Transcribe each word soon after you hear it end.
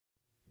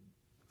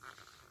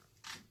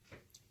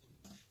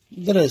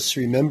Let us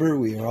remember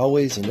we are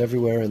always and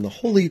everywhere in the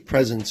holy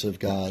presence of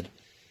God.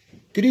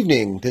 Good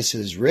evening, this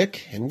is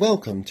Rick, and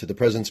welcome to the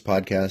Presence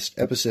Podcast,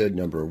 episode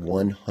number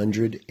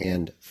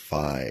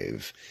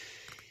 105.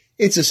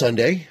 It's a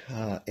Sunday,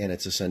 and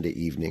it's a Sunday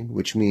evening,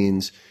 which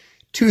means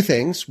two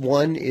things.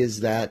 One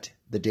is that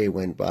the day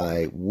went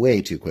by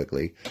way too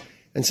quickly,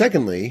 and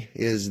secondly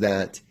is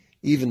that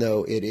even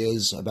though it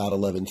is about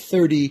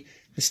 11:30,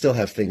 I still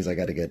have things I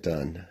got to get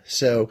done.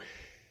 So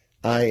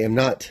I am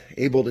not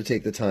able to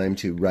take the time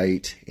to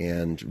write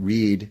and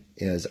read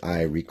as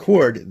I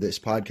record this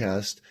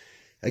podcast.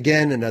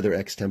 Again, another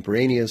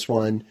extemporaneous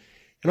one,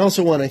 and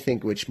also one I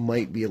think which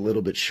might be a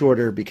little bit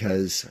shorter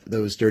because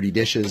those dirty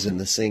dishes in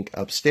the sink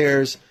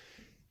upstairs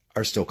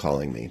are still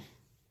calling me.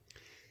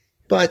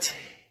 But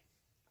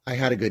I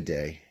had a good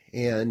day,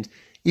 and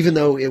even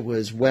though it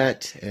was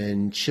wet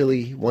and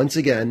chilly once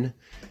again,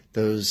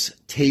 those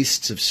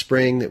tastes of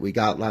spring that we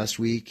got last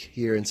week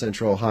here in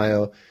Central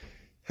Ohio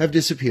have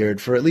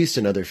disappeared for at least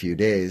another few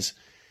days.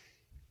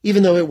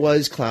 Even though it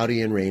was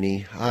cloudy and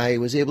rainy, I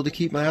was able to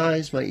keep my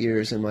eyes, my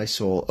ears, and my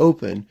soul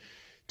open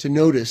to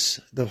notice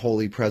the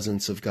holy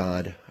presence of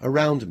God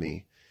around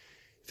me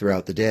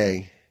throughout the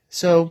day.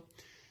 So,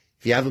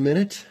 if you have a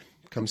minute,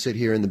 come sit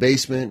here in the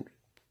basement,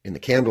 in the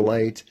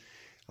candlelight.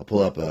 I'll pull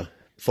up a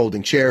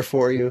folding chair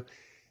for you,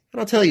 and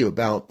I'll tell you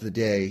about the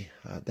day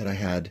that I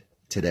had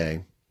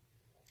today.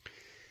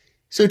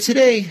 So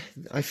today,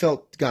 I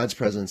felt God's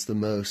presence the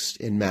most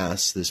in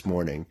Mass this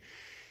morning.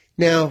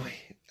 Now,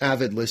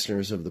 avid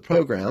listeners of the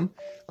program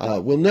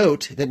will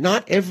note that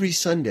not every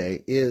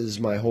Sunday is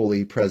my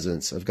Holy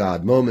Presence of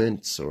God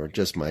moments, or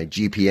just my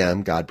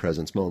GPM, God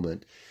Presence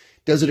moment.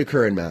 Does it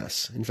occur in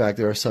Mass? In fact,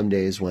 there are some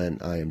days when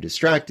I am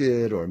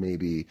distracted, or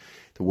maybe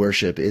the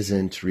worship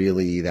isn't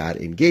really that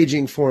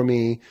engaging for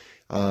me,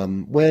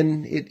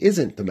 when it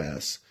isn't the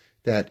Mass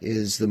that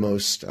is the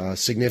most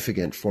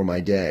significant for my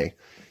day.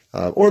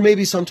 Or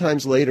maybe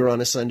sometimes later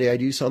on a Sunday I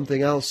do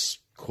something else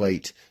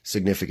quite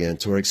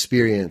significant or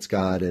experience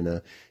God in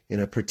a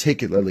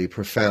particularly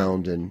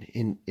profound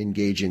and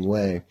engaging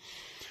way.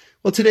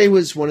 Well, today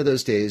was one of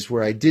those days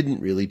where I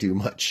didn't really do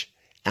much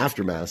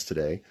after Mass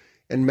today,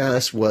 and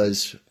Mass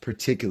was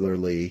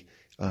particularly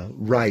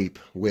ripe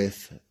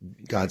with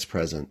God's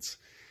presence.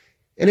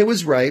 And it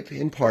was ripe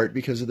in part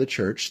because of the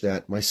church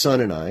that my son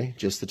and I,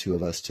 just the two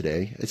of us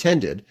today,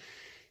 attended.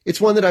 It's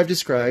one that I've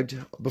described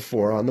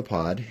before on the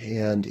pod,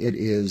 and it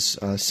is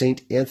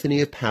St.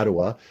 Anthony of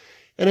Padua.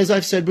 And as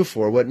I've said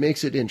before, what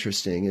makes it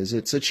interesting is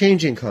it's a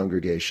changing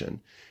congregation,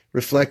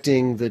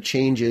 reflecting the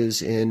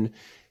changes in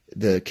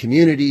the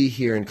community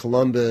here in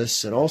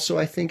Columbus, and also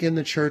I think in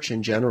the church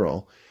in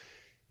general.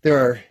 There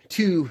are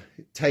two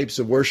types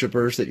of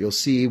worshipers that you'll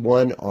see.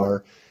 One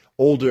are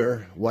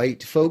older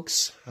white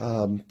folks,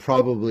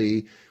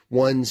 probably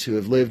ones who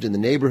have lived in the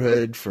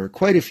neighborhood for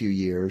quite a few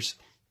years.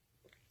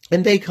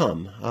 And they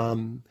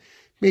come.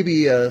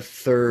 Maybe a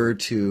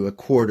third to a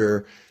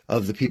quarter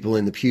of the people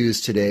in the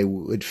pews today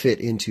would fit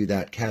into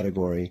that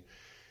category.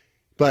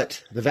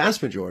 But the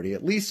vast majority,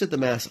 at least at the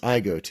Mass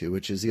I go to,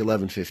 which is the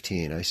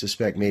 11:15, I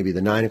suspect maybe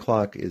the 9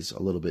 o'clock is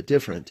a little bit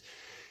different.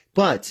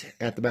 But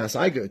at the Mass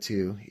I go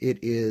to, it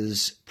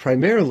is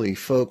primarily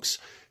folks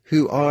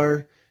who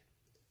are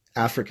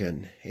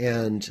African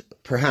and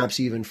perhaps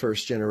even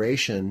first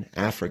generation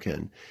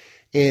African.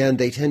 And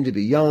they tend to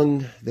be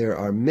young. There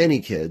are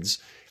many kids.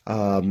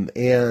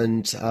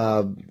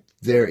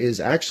 There is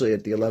actually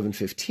at the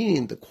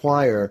 11:15, the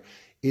choir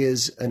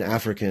is an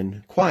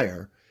African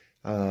choir.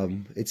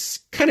 It's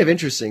kind of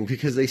interesting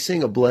because they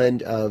sing a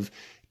blend of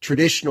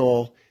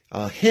traditional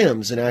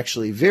hymns, and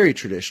actually very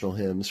traditional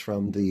hymns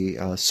from the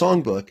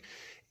songbook,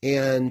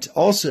 and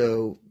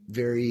also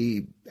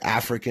very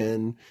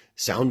African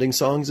sounding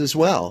songs as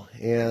well.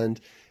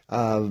 And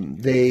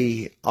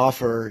they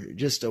offer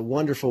just a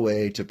wonderful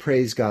way to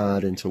praise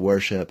God and to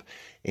worship,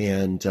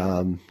 and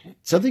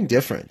something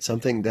different,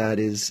 something that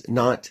is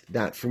not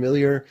that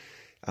familiar,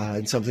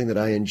 and something that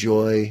I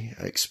enjoy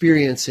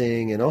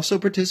experiencing and also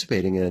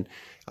participating in.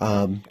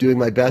 Doing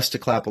my best to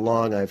clap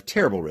along. I have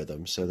terrible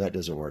rhythm, so that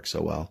doesn't work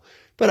so well,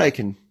 but I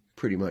can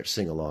pretty much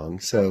sing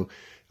along. So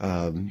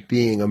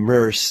being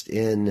immersed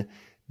in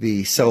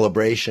the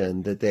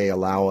celebration that they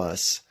allow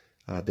us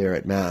there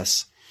at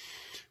Mass.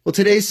 Well,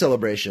 today's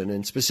celebration,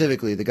 and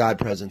specifically the God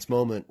Presence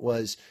moment,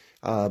 was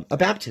a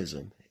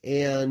baptism.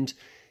 And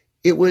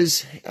it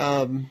was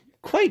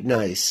quite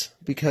nice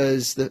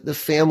because the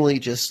family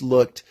just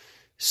looked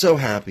so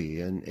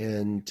happy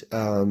and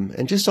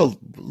just a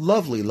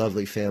lovely,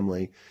 lovely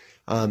family.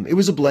 It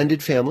was a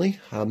blended family,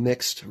 a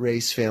mixed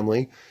race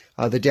family.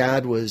 The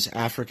dad was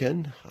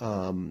African,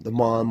 the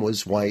mom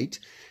was white,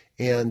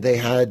 and they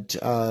had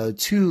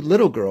two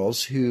little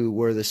girls who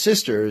were the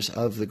sisters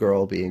of the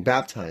girl being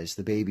baptized,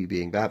 the baby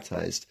being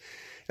baptized.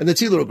 And the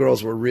two little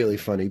girls were really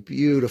funny,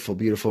 beautiful,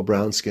 beautiful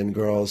brown-skinned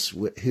girls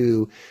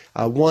who,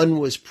 one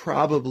was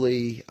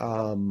probably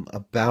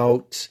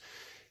about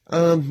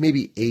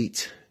maybe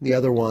 8. The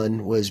other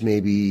one was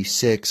maybe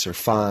 6 or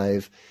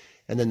 5.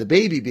 And then the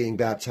baby being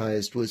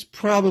baptized was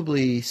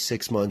probably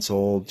 6 months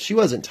old. She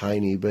wasn't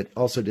tiny, but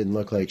also didn't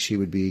look like she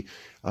would be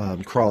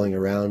crawling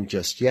around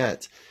just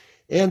yet.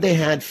 And they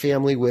had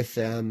family with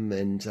them,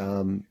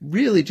 and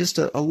really just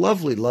a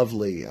lovely,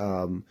 lovely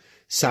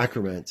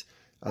sacrament.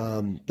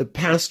 The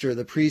pastor,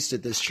 the priest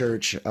at this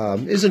church,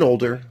 is an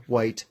older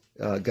white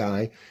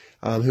guy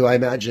who I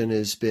imagine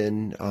has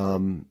been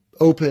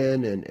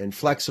open and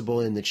flexible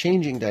in the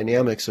changing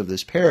dynamics of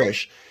this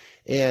parish,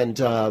 and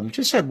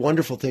just had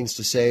wonderful things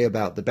to say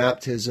about the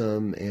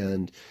baptism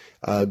and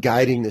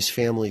guiding this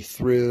family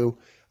through.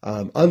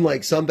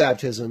 Unlike some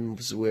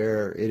baptisms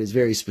where it is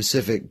very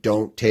specific,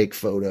 don't take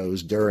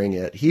photos during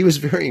it, he was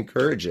very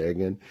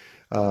encouraging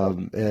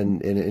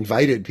and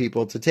invited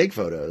people to take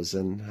photos.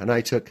 And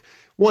I took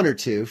one or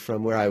two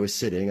from where I was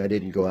sitting. I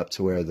didn't go up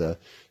to where the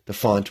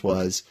font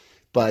was,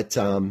 but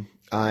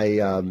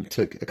I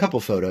took a couple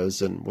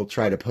photos, and we'll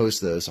try to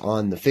post those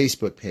on the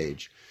Facebook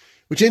page.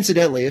 Which,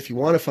 incidentally, if you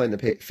want to find the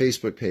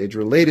Facebook page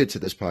related to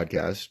this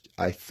podcast,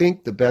 I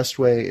think the best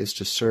way is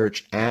to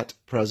search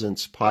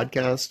 @Presence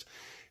Podcast,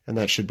 and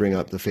that should bring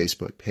up the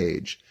Facebook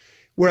page,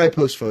 where I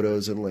post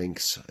photos and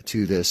links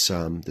to this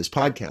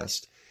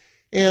podcast,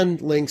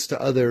 and links to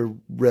other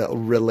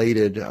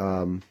related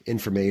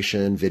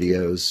information,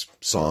 videos,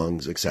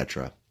 songs,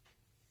 etc.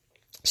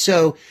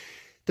 So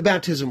the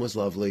baptism was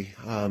lovely.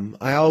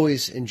 I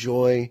always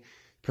enjoy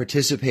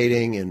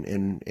participating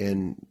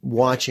in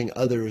watching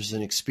others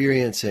and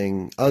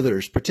experiencing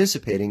others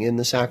participating in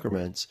the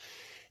sacraments.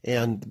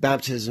 And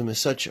baptism is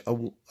such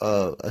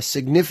a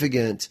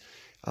significant,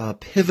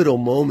 pivotal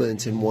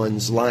moment in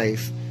one's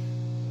life.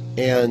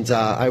 And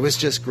I was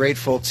just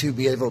grateful to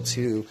be able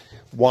to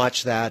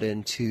watch that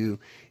and to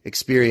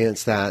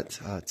experience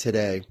that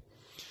today.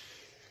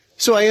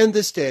 So I end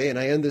this day and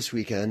I end this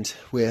weekend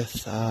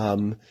with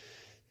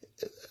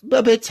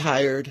a bit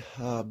tired,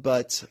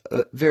 but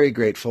very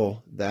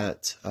grateful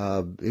that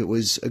it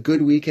was a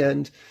good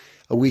weekend,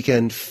 a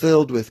weekend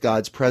filled with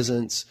God's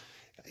presence,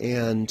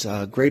 and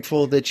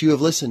grateful that you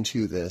have listened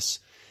to this,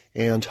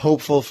 and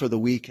hopeful for the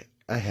week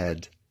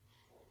ahead.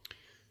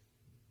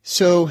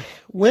 So,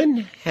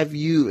 when have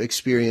you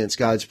experienced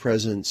God's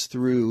presence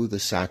through the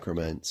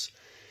sacraments?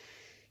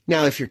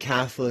 Now, if you're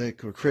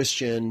Catholic or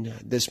Christian,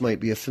 this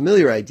might be a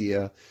familiar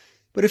idea,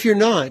 but if you're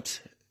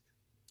not,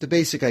 the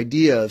basic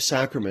idea of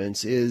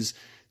sacraments is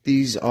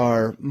these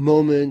are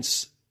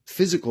moments,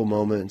 physical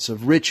moments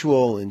of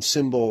ritual and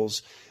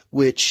symbols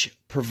which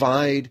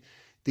provide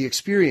the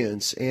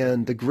experience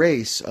and the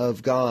grace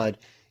of God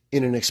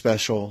in a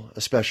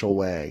special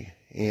way.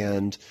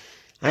 And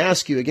I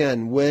ask you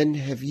again, when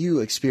have you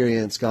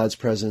experienced God's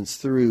presence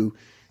through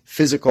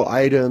physical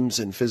items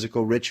and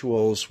physical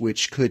rituals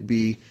which could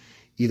be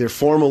either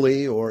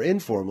formally or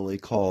informally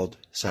called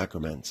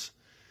sacraments?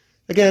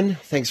 Again,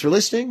 thanks for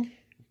listening.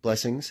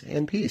 Blessings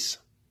and peace.